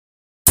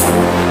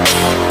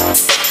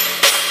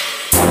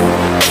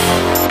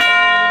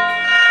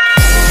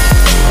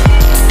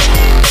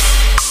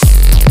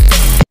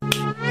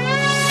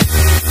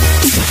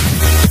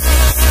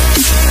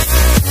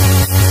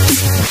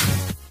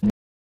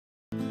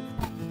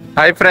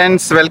Hi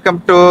friends, welcome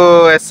to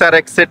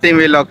SRX City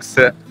Vlogs.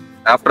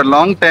 After a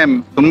long time,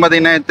 tumba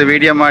dina ittu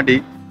video maadi.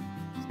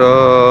 So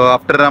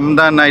after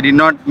Ramadan, I did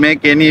not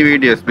make any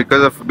videos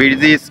because of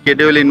busy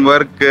schedule in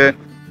work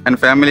and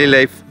family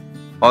life,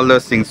 all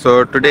those things. So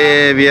today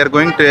we are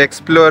going to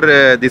explore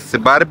this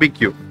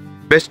barbecue,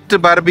 best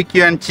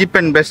barbecue and cheap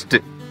and best,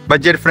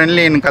 budget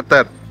friendly in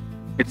Qatar.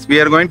 We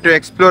are going to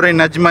explore in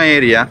Najma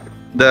area,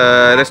 the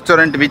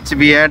restaurant which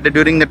we had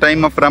during the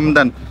time of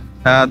Ramadan.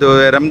 ಅದು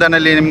ರಂಜಾನ್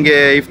ಅಲ್ಲಿ ನಿಮಗೆ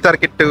ಇಫ್ತಾರ್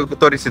kit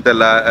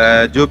ತೋರಿಸಿದಲ್ಲ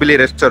jubilee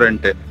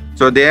restaurant.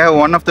 So they have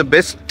one of the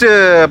best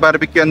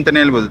barbecue ಅಂತಾನೆ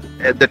ಹೇಳ್ಬೋದು.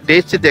 The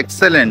taste is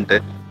excellent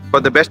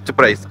for the best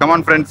price.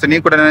 Come on friends,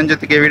 ನೀವು ಕೂಡ ನನ್ನ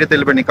ಜೊತೆಗೆ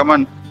ವಿಡಿಯೋದಲ್ಲಿ ಬನ್ನಿ.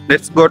 ಕಮಾನ್,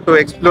 let's go to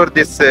explore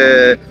this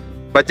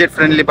budget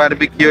friendly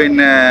barbecue in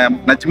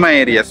Najma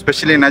area,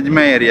 especially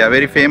Najma area.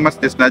 Very famous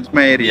this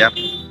Najma area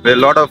where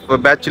a lot of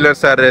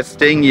bachelors are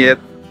staying here.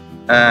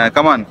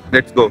 Come on,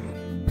 let's go.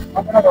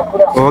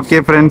 Okay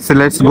friends,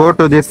 let's go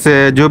to this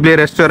Jubilee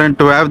restaurant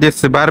to have this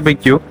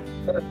barbecue.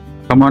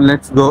 Come on,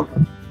 let's go.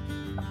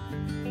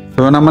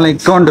 So nammala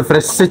ikkondu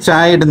fresh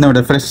chai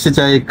idunnodu, fresh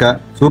chai ikka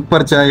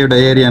super chai uda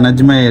area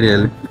Najma area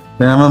alli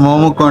namma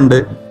momukondu.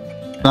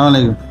 Assalamu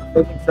alaikum.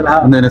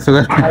 Endane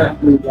sugar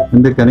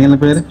endukka neenla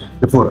peru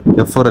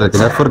F4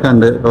 alli F4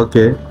 kandu.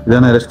 Okay,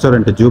 idana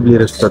restaurant,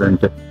 Jubilee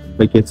restaurant.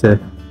 Okay sir.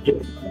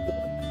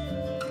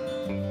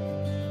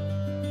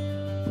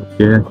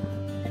 Okay,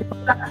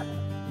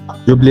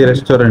 Jubilee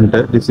restaurant.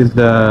 This is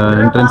the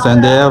entrance, and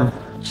they have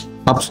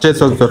upstairs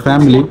also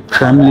family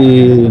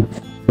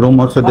room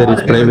also. There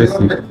is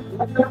privacy.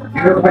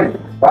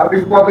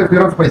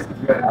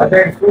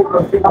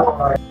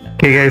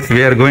 Okay guys,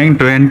 we are going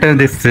to enter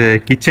this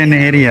kitchen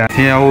area.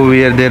 See how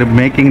they are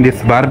making this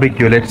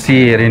barbecue. Let's see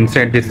here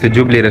inside this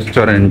Jubilee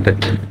restaurant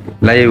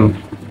live.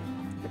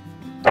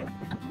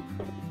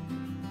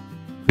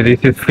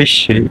 This is fish.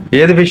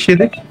 Is fish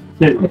is it?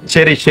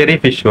 Cherry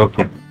fish.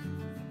 Okay.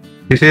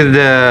 This is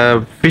the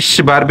fish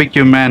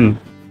barbecue man.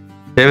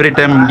 Every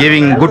time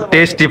giving good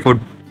tasty food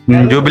in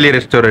Jubilee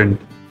restaurant.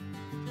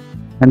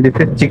 And this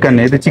is chicken.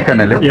 Is it chicken?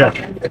 Yeah.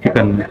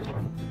 Chicken.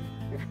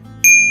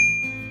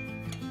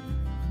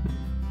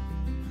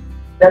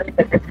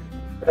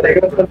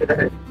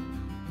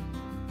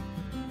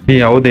 See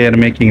how they are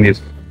making this.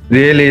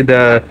 Really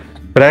the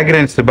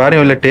fragrance, bari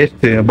olle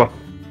taste.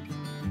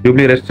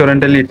 Jubilee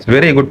restaurant, it's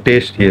very good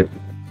taste here.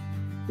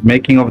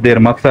 Making of their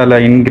masala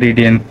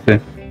ingredients.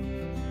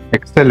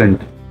 Excellent.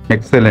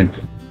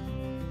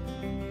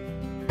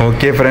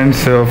 Okay friends,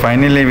 so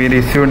finally we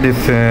received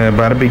this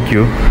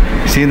barbecue.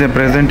 See the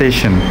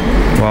presentation.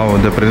 Wow,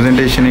 the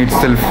presentation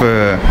itself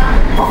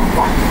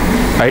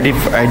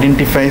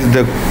identifies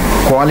the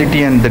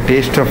quality and the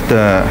taste of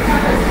the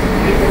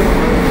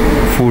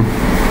food.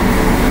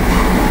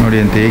 ನೋಡಿ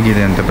ಅಂತ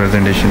ಹೇಗಿದೆ ಅಂತ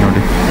presentation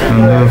ನೋಡಿ.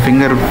 ಒಂದು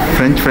finger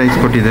French fries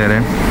ಕೊಟ್ಟಿದ್ದಾರೆ,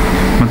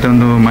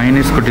 ಮತ್ತೊಂದು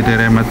ಮೈನೀಸ್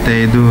ಕೊಟ್ಟಿದ್ದಾರೆ, ಮತ್ತು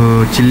ಇದು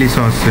ಚಿಲ್ಲಿ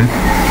ಸಾಸ್,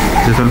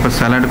 ಇದು ಸ್ವಲ್ಪ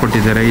ಸಲಾಡ್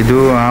ಕೊಟ್ಟಿದ್ದಾರೆ. ಇದು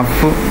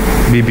half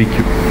BBQ.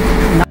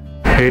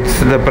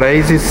 The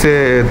price is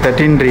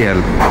 13 riyal.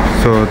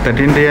 So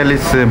 13 riyal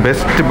is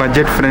best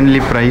budget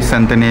friendly price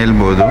ಅಂತಾನೆ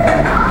ಹೇಳ್ಬೋದು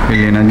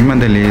ಇಲ್ಲಿ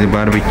ನಜ್ಮದಲ್ಲಿ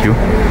barbecue.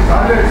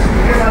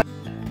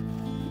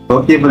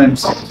 Okay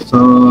friends, so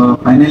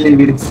finally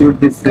we received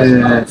this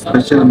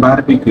special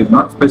barbecue.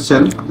 Not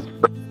special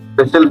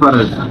for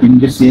in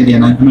this area,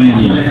 Najma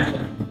area.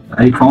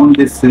 I found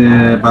this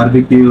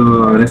barbecue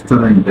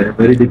restaurant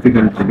very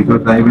difficult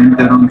because I went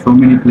around so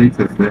many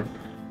places.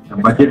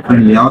 Budget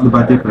friendly, all the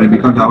budget friendly,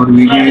 because our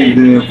video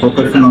is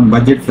focusing on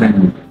budget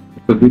friendly.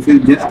 So this is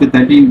just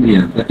 13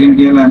 riyal. 13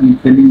 riyal, I'm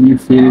telling you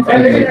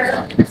seriously.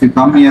 If you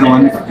come here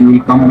once, you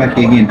will come back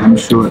again, I'm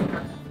sure.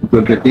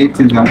 Because the taste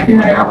is something.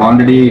 I have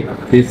already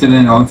tasted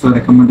and also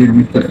recommended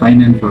Mr.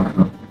 Finance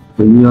also.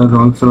 So he was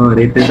also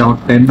rated out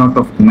 10 out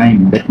of 9.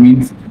 That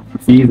means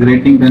if he is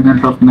rating 10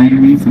 out of 9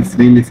 means it's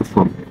really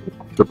superb.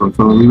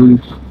 So we will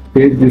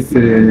taste this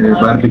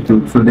barbecue.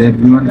 So they have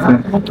given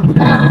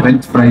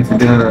French fries.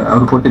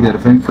 Our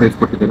French fries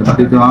kottidare. But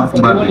it is half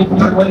barbecue.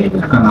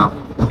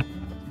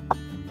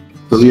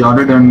 So we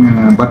ordered on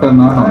butter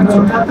naan also.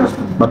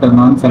 Butter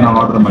naans and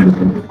order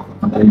ಮಾಡಿದ್ದೇವೆ.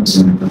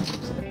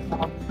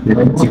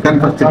 Chicken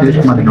first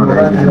taste ಮಾಡಿ ನೋಡಿ.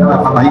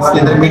 Spicy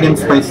is medium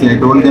spicy. I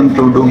told them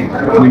to do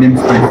medium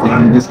spicy.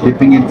 I'm just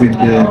dipping it with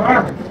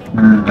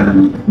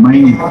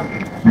mayonnaise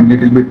and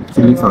little bit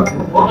chili sauce.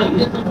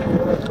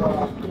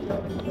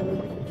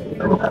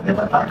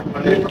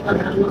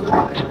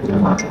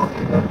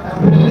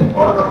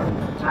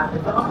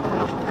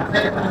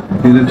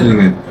 Seriously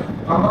guys,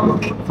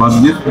 for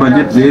this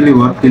budget really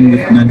worth in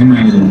this Najma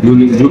area,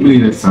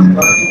 Jubilee restaurant.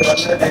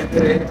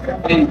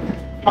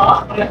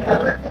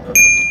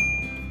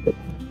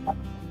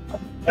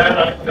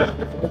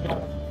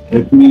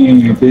 Let me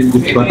taste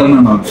this butter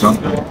naan also.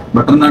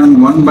 Butter naan,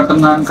 one butter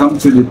naan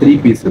comes with 3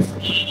 pieces.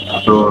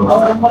 So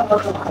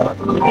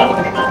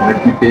let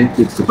me taste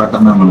this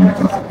butter naan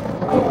also.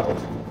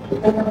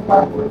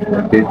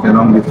 Taste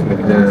along with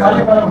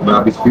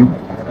barbecue.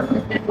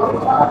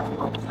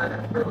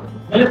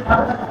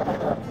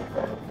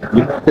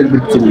 Little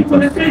bit chili,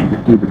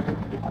 little bit.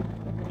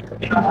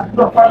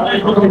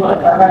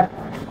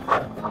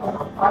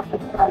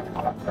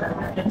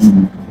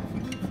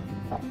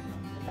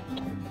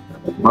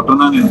 Butter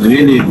naan is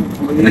really,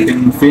 I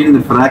can feel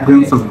the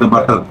fragrance of the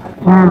butter.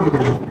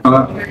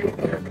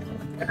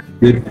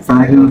 The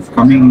fragrance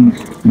coming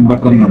in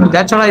butter naan.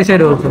 That's what I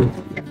said also.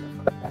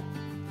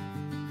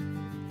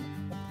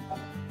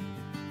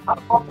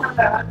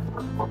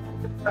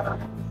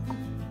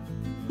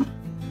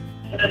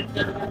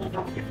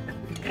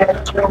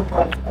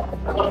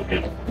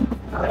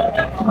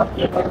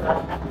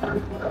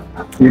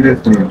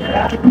 Seriously,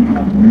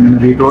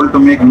 we told to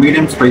make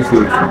medium spicy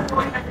also.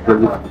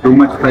 Because if too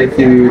much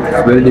spicy,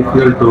 it's very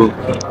difficult to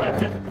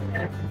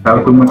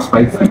have too much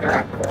spicy.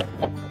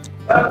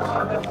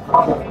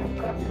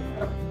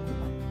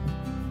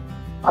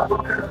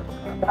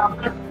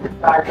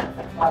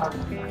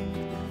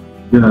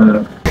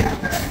 The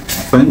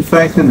French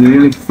fries is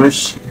really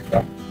fresh.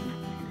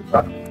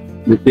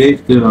 The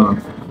taste, the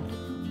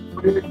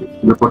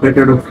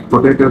potatoes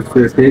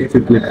taste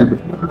it little bit.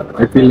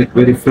 I feel like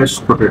very fresh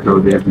potato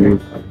they have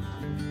used.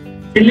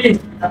 Chili.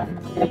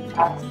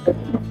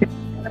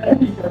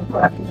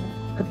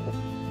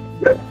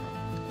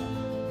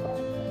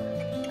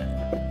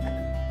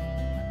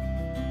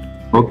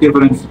 Okay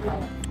friends,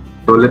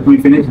 so let me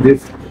finish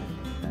this.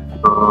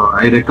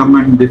 I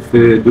recommend this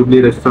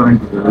Jubilee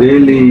Restaurant.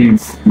 Really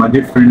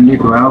budget friendly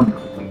to have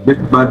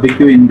best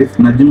barbecue in this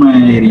Najma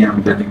area,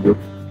 I'm telling you.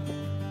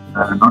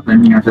 Not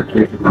any other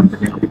places, I'm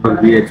telling you, because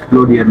we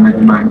explored here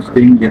Najma and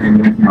staying here in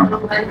Najma.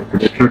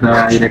 That's what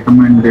I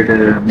recommended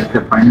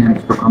Mr.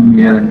 Finance to come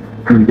here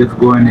and just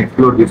go and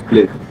explore this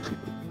place.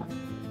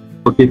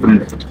 Okay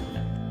friends,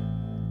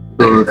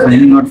 so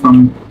signing out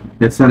from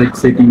SR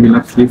Exciting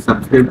Vlogs, please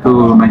subscribe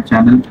to my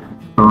channel.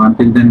 So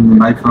until then,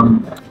 bye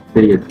from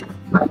Sayed.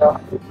 Bye.